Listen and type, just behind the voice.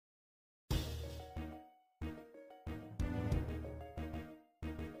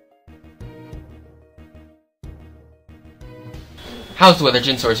How's the weather?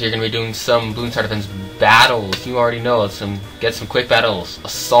 JinSwords here, gonna be doing some Bloons Star Defense battles. You already know, get some quick battles.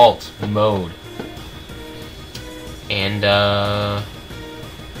 Assault mode. And I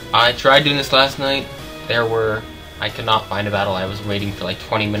tried doing this last night. I could not find a battle. I was waiting for like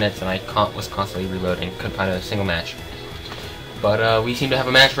 20 minutes and I was constantly reloading. Couldn't find a single match. But we seem to have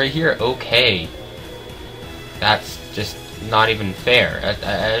a match right here. Okay. That's just not even fair.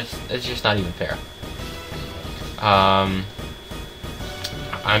 It's just not even fair.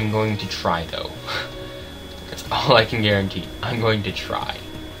 I'm going to try though. That's all I can guarantee. I'm going to try.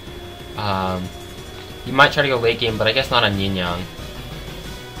 You might try to go late game, but I guess not on Yin Yang.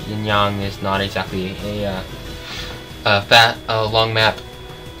 Yin Yang is not exactly a long map.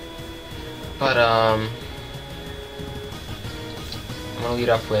 But I'm gonna lead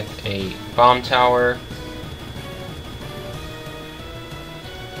up with a bomb tower.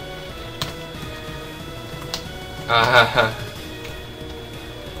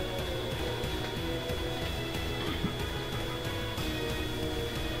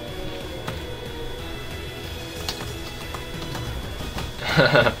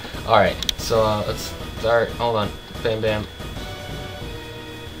 Alright, so let's start. Hold on. Bam bam.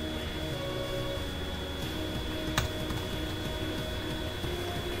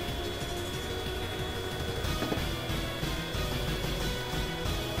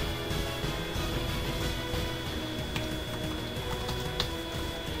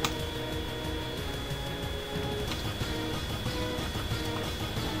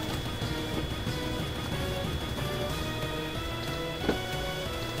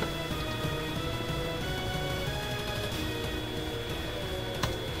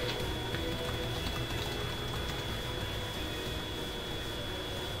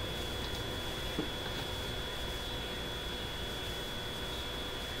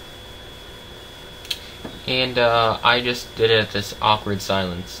 And I just did it at this awkward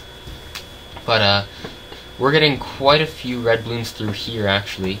silence. But we're getting quite a few red balloons through here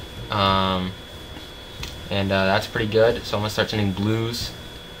actually. And that's pretty good. So I'm gonna start sending blues,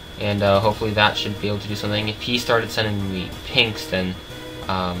 and hopefully that should be able to do something. If he started sending me pinks, then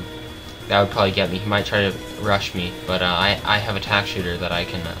that would probably get me. He might try to rush me, but I have a tack shooter that I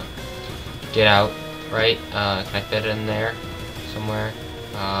can get out. Right? Can I fit it in there somewhere?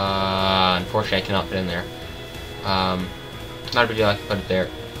 Unfortunately, I cannot fit in there. Not a big deal, I can put it there.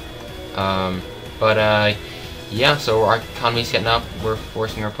 Yeah, so our economy's getting up. We're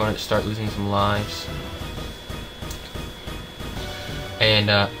forcing our opponent to start losing some lives. And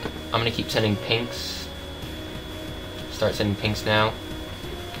I'm gonna keep sending pinks. Start sending pinks now.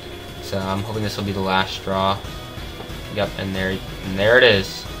 So I'm hoping this will be the last straw. Yep, and there it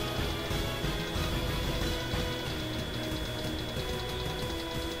is.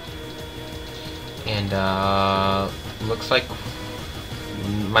 And looks like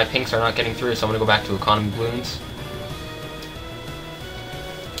my pinks are not getting through, so I'm gonna go back to economy balloons.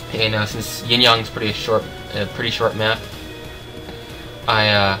 And since Yin Yang's pretty short map,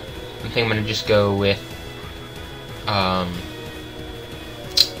 I think I'm gonna just go with about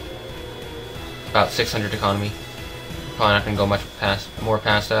 600 economy. Probably not gonna go much more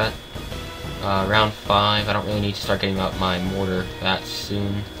past that. Round 5, I don't really need to start getting out my mortar that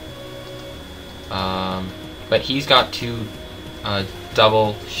soon. But he's got two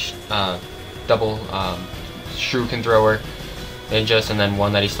double shuriken thrower ninjas, and then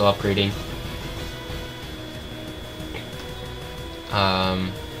one that he's still upgrading.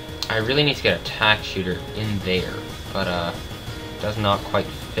 I really need to get a tack shooter in there, but it does not quite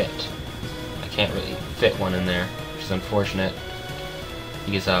fit. I can't really fit one in there, which is unfortunate,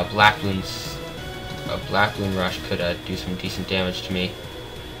 because a black balloon rush could do some decent damage to me.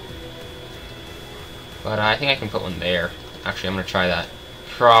 But I think I can put one there. Actually, I'm gonna try that.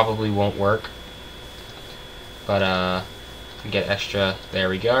 Probably won't work, but get extra. There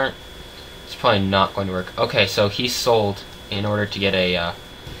we go. It's probably not going to work. Okay, so he sold in order to get a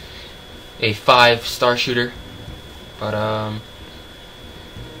 5-star shooter. But I'm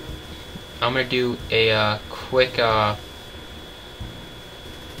gonna do a quick. I'm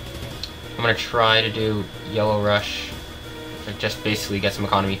gonna try to do yellow rush, just basically get some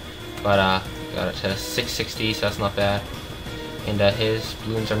economy. But got it to 660, so that's not bad. And his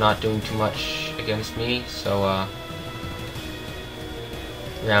balloons are not doing too much against me, so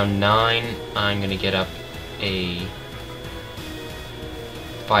round 9, I'm gonna get up a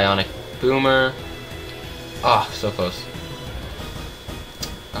bionic boomer. Ah, oh, so close.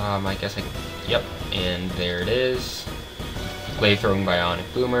 I guess I can. Yep, and there it is. Wave throwing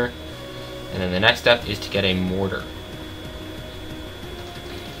bionic boomer. And then the next step is to get a mortar.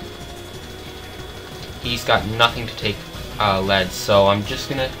 he's got nothing to take leads, so I'm just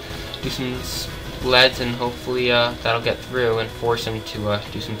gonna do some leads, and hopefully that'll get through and force him to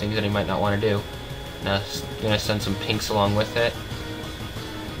do some things that he might not want to do. Now I'm gonna send some pinks along with it.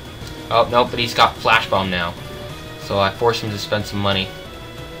 Oh no, but he's got flash bomb now, so I forced him to spend some money.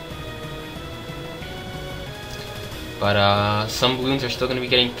 But some balloons are still gonna be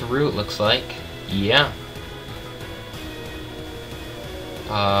getting through, it looks like. Yeah.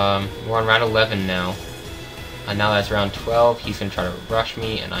 We're on round 11 now. And now that's round 12, he's going to try to rush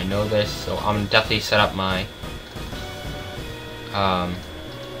me, and I know this, so I'm going to definitely set up my...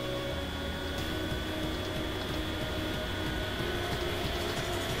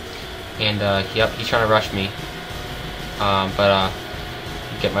 yep, he's trying to rush me.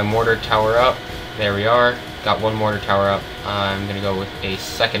 Get my mortar tower up. There we are. Got one mortar tower up. I'm going to go with a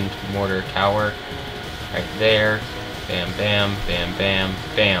second mortar tower. Right there. Bam, bam, bam, bam,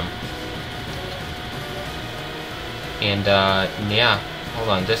 bam. And, yeah, hold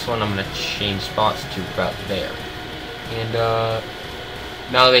on, this one I'm going to change spots to about there. And,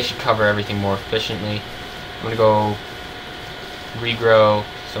 now they should cover everything more efficiently. I'm going to go regrow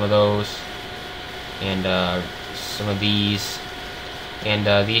some of those, and, some of these.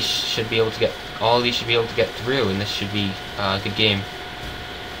 And, these should be able to get, all of these should be able to get through, and this should be a good game.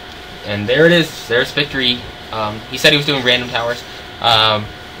 And there it is, there's victory. He said he was doing random towers.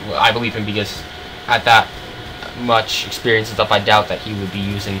 I believe him, because at that much experience and stuff, I doubt that he would be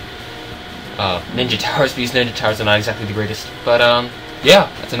using ninja towers, because ninja towers are not exactly the greatest. But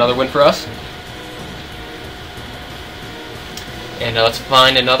yeah, that's another win for us. And let's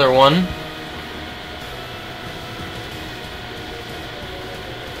find another one.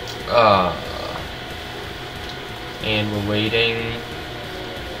 And we're waiting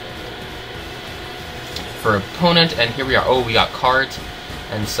for opponent, and here we are. Oh, we got cards,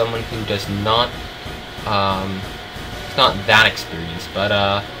 and someone who does not, not that experienced,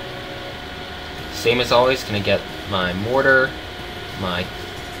 but same as always, gonna get my mortar, my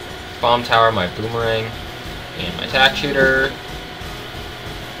bomb tower, my boomerang, and my tack shooter.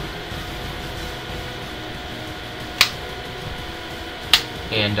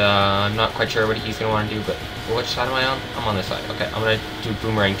 And I'm not quite sure what he's gonna want to do, but which side am I on? I'm on this side. Okay, I'm gonna do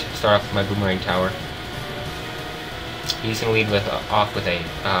boomerang. Start off with my boomerang tower. He's gonna lead with off with a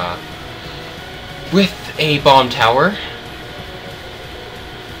bomb tower.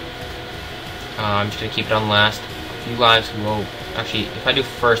 I'm just gonna keep it on last. A few lives will actually. If I do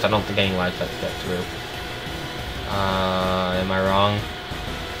first, I don't think any lives have to get through. Am I wrong?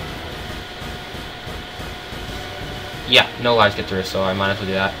 Yeah, no lives get through, so I might as well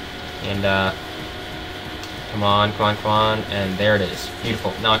do that. And come on, come on, come on, and there it is.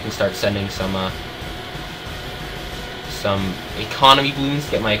 Beautiful. Now I can start sending some economy balloons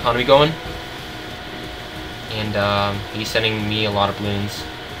to get my economy going. And he's sending me a lot of balloons,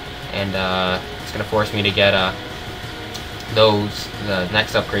 and it's gonna force me to get the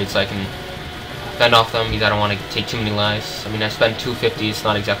next upgrade, so I can fend off them, because I don't want to take too many lives. I mean, I spent $250. It's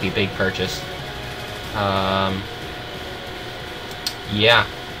not exactly a big purchase. Yeah,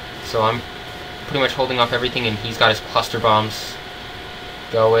 so I'm pretty much holding off everything, and he's got his cluster bombs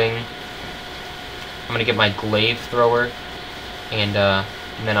going. I'm gonna get my glaive thrower, and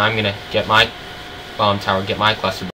then I'm gonna get my bomb tower, get my cluster